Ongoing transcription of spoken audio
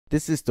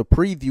This is the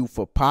preview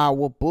for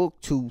Power Book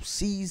 2,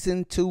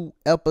 Season 2,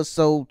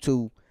 Episode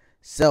 2,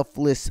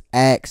 Selfless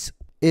Acts.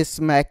 It's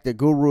Smack the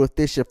Guru. If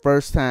this your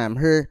first time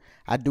here,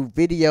 I do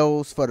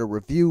videos for the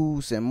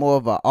reviews and more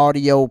of an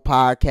audio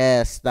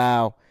podcast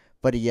style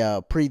for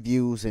the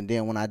previews. And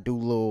then when I do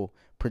little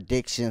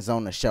predictions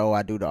on the show,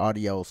 I do the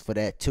audios for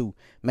that too.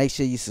 Make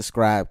sure you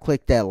subscribe.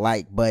 Click that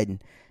like button.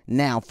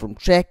 Now, from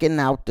checking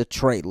out the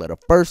trailer, the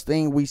first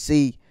thing we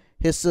see,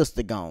 his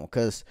sister gone.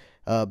 Because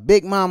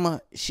Big Mama,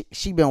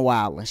 she been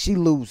wilding. She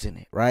losing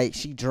it, right?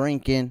 She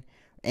drinking,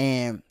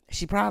 and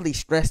she probably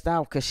stressed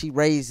out because she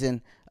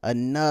raising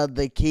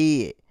another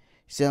kid.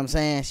 See what I'm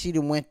saying? She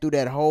done went through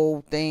that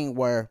whole thing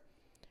where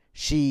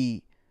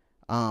she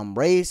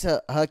raised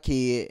her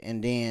kid,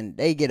 and then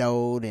they get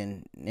old,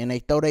 and they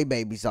throw their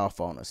babies off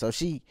on her. So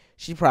she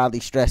probably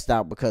stressed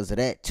out because of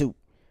that too.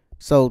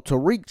 So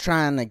Tariq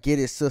trying to get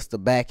his sister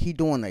back. He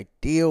doing a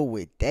deal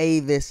with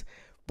Davis.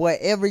 Boy,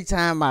 every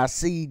time I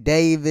see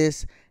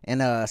Davis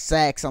and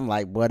Sachs, I'm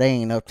like, boy, they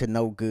ain't up to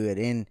no good.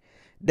 And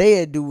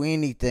they'll do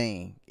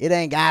anything. It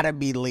ain't got to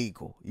be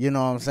legal. You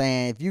know what I'm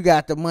saying? If you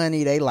got the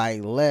money, they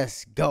like,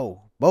 let's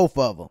go. Both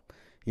of them.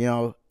 You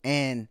know,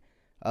 and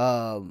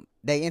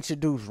they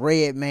introduced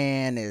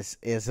Redman as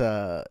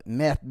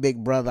Meth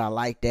Big Brother. I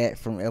like that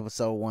from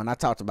episode 1. I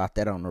talked about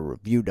that on the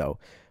review, though.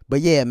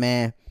 But yeah,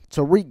 man.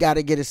 Tariq got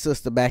to get his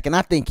sister back, and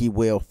I think he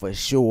will for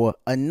sure.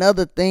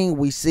 Another thing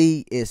we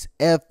see is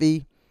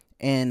Effie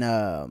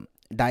and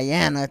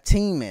Diana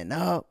teaming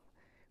up,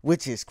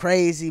 which is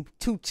crazy.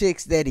 Two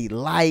chicks that he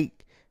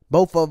liked.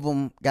 Both of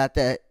them got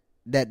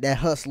that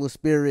hustler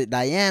spirit.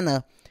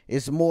 Diana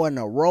is more in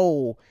a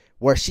role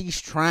where she's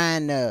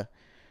trying to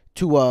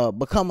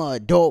become an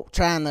adult,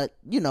 trying to,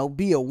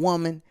 be a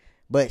woman,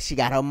 but she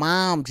got her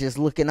mom just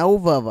looking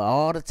over her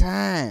all the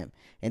time.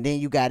 And then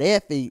you got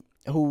Effie,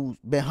 who's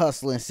been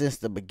hustling since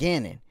the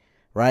beginning,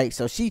 right?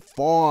 So she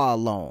far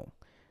along.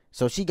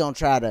 So she gonna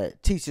try to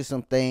teach her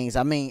some things.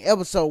 I mean,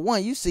 episode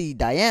 1, you see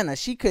Diana,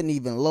 she couldn't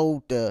even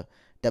load the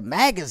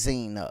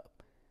magazine up.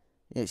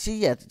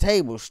 She at the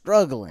table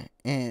struggling,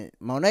 and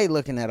Monet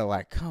looking at her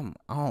like, come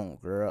on,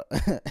 girl.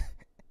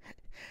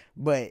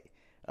 But,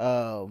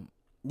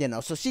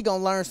 so she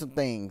gonna learn some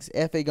things.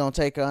 Effie gonna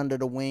take her under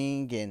the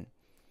wing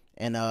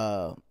and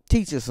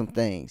teach her some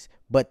things.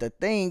 But the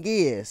thing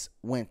is,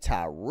 when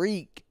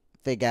Tariq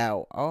figure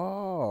out,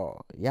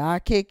 oh, y'all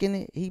kicking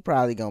it, he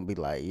probably gonna be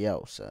like,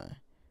 yo, son,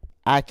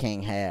 I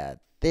can't have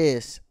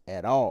this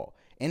at all.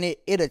 And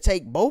it'll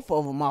take both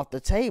of them off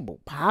the table,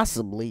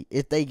 possibly,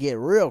 if they get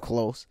real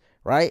close,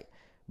 right?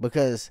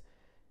 Because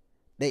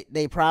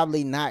they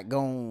probably not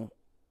gonna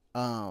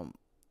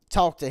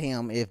talk to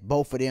him if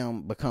both of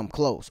them become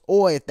close.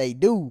 Or if they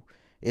do,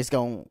 it's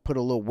gonna put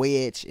a little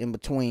wedge in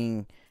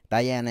between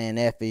Diana and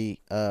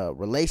Effie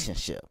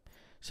relationship.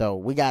 So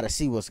we gotta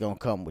see what's gonna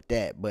come with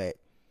that. But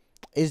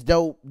it's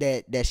dope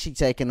that she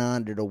taking her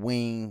under the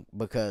wing,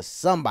 because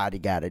somebody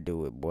got to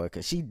do it, boy,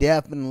 because she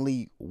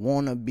definitely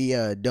want to be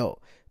an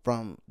adult.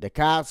 From the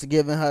cops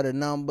giving her the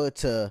number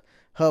to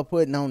her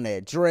putting on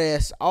that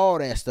dress, all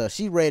that stuff.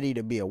 She ready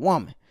to be a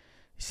woman.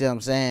 You see what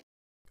I'm saying?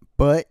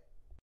 But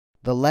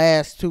the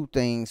last two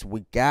things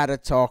we got to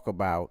talk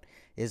about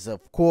is,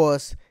 of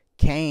course,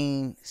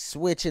 Kane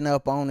switching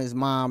up on his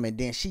mom, and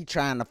then she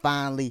trying to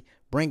finally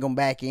bring him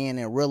back in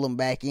and reel him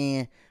back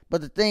in. But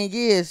the thing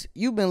is,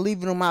 you've been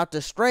leaving him out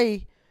to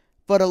stray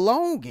for the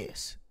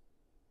longest.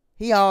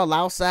 He all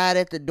outside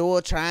at the door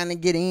trying to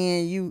get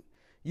in. You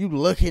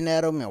looking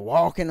at him and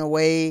walking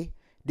away.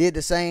 Did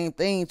the same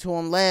thing to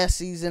him last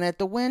season at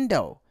the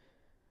window.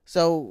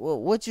 So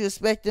what you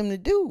expect him to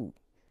do?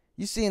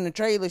 You see in the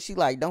trailer, she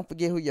like, don't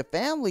forget who your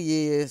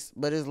family is.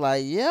 But it's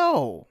like,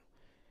 yo,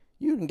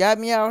 you done got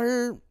me out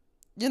here,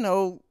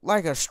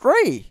 like a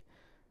stray.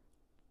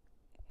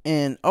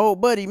 And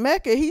old buddy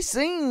Mecca, he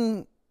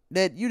seen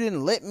that you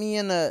didn't let me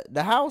in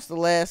the house the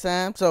last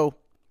time. So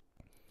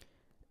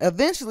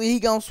eventually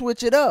he gonna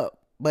switch it up.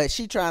 But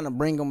she trying to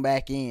bring him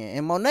back in.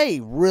 And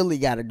Monet really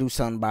got to do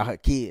something about her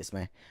kids,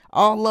 man.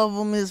 All of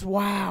them is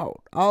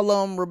wild. All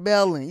of them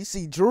rebelling. You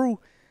see Drew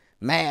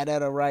mad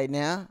at her right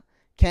now.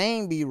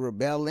 Kane be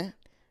rebelling.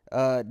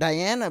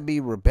 Diana be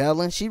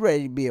rebelling. She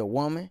ready to be a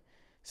woman.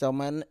 So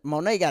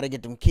Monet got to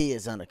get them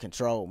kids under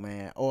control,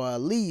 man. Or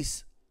at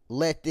least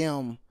let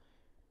them,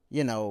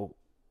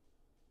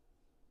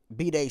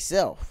 be they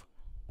self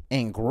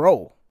and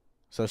grow.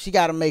 So she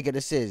got to make a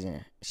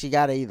decision. She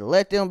got to either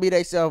let them be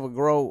they self or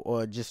grow,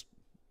 or just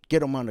get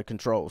them under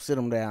control. Sit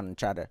them down and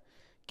try to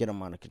get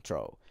them under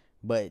control.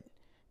 But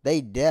they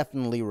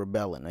definitely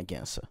rebelling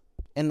against her.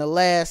 And the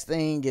last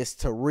thing is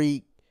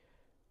Tariq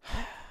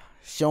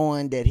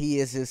showing that he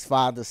is his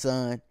father's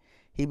son.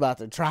 He about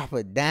to drop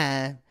a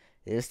dime.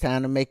 It's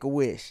time to make a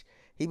wish.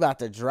 He about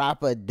to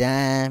drop a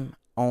dime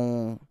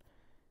on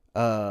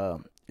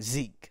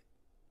Zeke,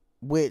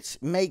 which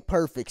make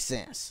perfect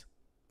sense.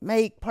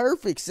 Make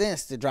perfect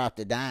sense to drop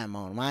the dime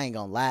on him. I ain't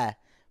gonna lie.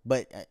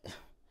 But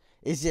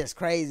it's just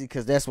crazy,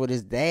 because that's what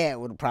his dad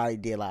would have probably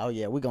did. Like, oh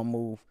yeah, we're gonna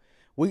move.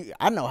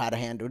 I know how to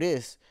handle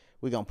this.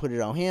 We're gonna put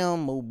it on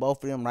him, move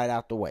both of them right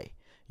out the way.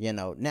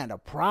 Now the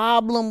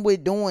problem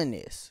with doing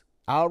this,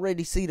 I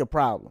already see the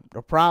problem.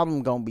 The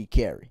problem gonna be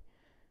Carrie.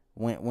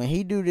 When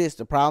he do this,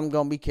 the problem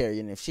gonna be Carrie.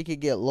 And if she could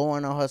get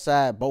Lauren on her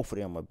side, both of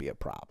them would be a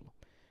problem.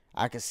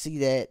 I could see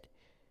that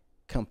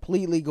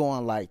completely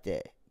going like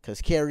that.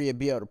 Because Carrie would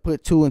be able to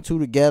put 2 and 2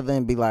 together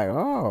and be like,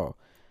 oh.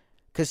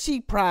 Because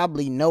she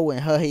probably know in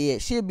her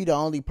head, she'll be the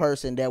only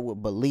person that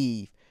would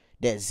believe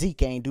that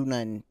Zeke ain't do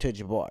nothing to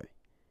Jabari.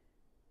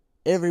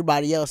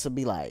 Everybody else will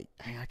be like,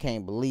 I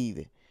can't believe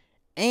it.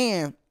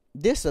 And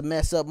this will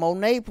mess up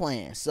Monet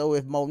plans. So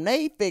if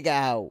Monet figure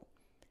out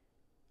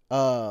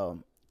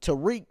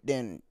Tariq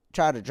then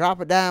try to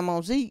drop a dime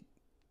on Zeke,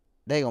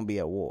 they gonna be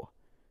at war.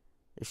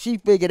 If she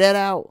figure that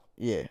out,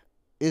 yeah,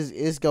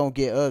 it's gonna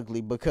get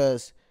ugly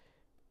because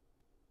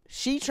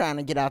she trying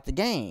to get out the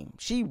game.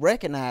 She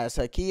recognized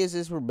her kids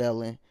is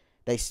rebelling.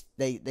 They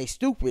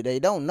stupid. They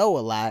don't know a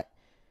lot.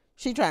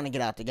 She trying to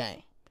get out the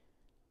game.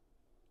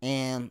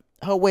 And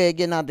her way of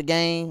getting out the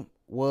game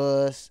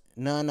was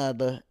none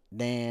other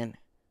than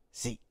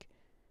Zeke.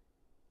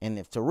 And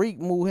if Tariq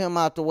move him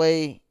out the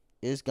way,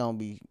 it's going to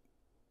be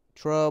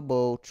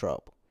trouble.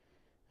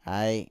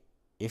 Alright?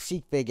 If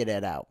she figure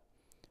that out.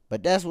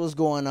 But that's what's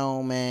going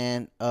on,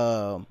 man.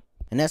 And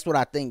that's what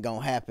I think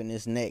going to happen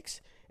this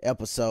next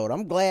episode.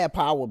 I'm glad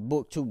Power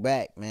Book 2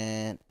 back,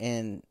 man.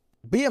 And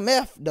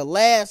BMF, the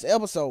last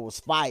episode was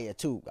fire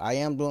too. I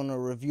am doing a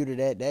review to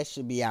that. That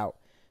should be out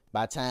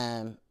by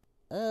time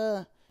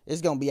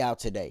it's gonna be out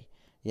today.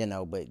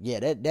 But yeah,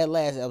 that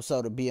last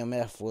episode of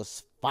BMF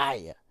was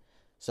fire.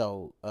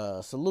 So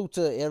salute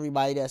to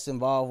everybody that's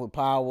involved with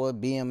Power,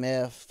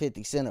 BMF,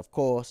 50 Cent, of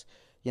course.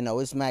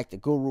 It's Mac the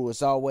Guru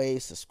as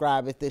always.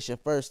 Subscribe if this your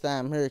first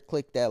time here.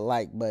 Click that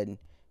like button.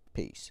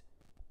 Peace.